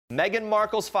Meghan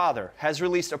Markle's father has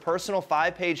released a personal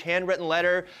 5-page handwritten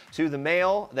letter to the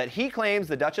Mail that he claims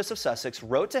the Duchess of Sussex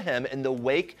wrote to him in the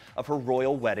wake of her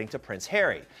royal wedding to Prince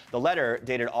Harry. The letter,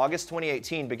 dated August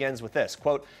 2018, begins with this,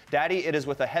 quote, "Daddy, it is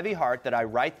with a heavy heart that I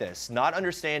write this, not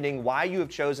understanding why you have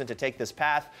chosen to take this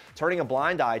path, turning a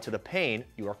blind eye to the pain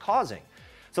you are causing."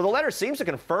 So the letter seems to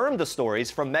confirm the stories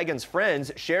from Meghan's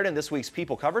friends shared in this week's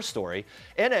People cover story.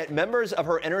 In it, members of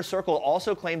her inner circle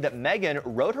also claimed that Meghan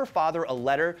wrote her father a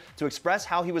letter to express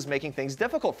how he was making things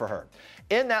difficult for her.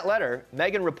 In that letter,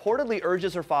 Meghan reportedly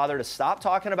urges her father to stop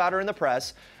talking about her in the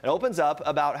press and opens up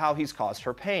about how he's caused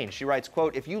her pain. She writes,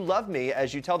 quote, "If you love me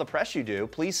as you tell the press you do,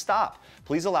 please stop.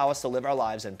 Please allow us to live our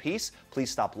lives in peace. Please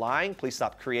stop lying. Please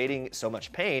stop creating so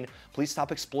much pain. Please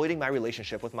stop exploiting my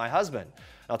relationship with my husband."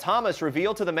 Now, Thomas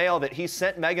revealed to the Mail that he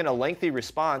sent Meghan a lengthy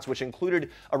response, which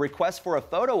included a request for a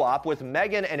photo op with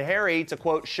Meghan and Harry to,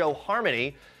 quote, "show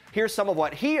harmony." Here's some of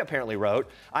what he apparently wrote.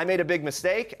 "I made a big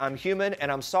mistake. I'm human and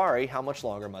I'm sorry. How much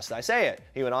longer must I say it?"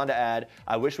 He went on to add,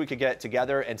 "I wish we could get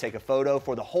together and take a photo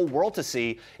for the whole world to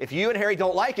see. If you and Harry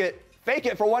don't like it, fake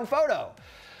it for one photo."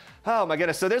 Oh my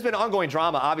goodness. So there's been ongoing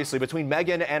drama, obviously, between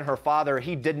Meghan and her father.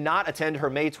 He did not attend her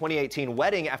May 2018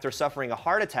 wedding after suffering a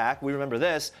heart attack. We remember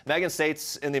this. Meghan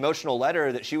states in the emotional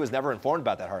letter that she was never informed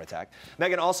about that heart attack.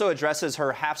 Meghan also addresses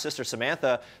her half-sister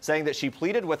Samantha, saying that she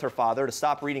pleaded with her father to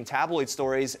stop reading tabloid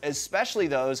stories, especially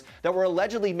those that were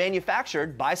allegedly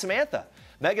manufactured by Samantha.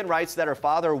 Meghan writes that her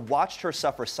father watched her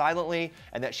suffer silently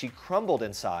and that she crumbled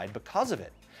inside because of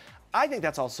it. I think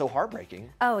that's all so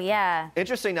heartbreaking. Oh, yeah.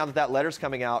 Interesting now that that letter's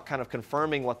coming out, kind of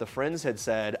confirming what the friends had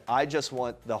said. I just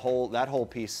want that whole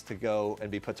piece to go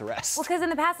and be put to rest. Well, because in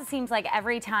the past, it seems like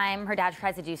every time her dad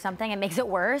tries to do something, it makes it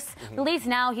worse. At least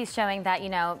now he's showing that, you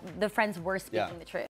know, the friends were speaking the truth.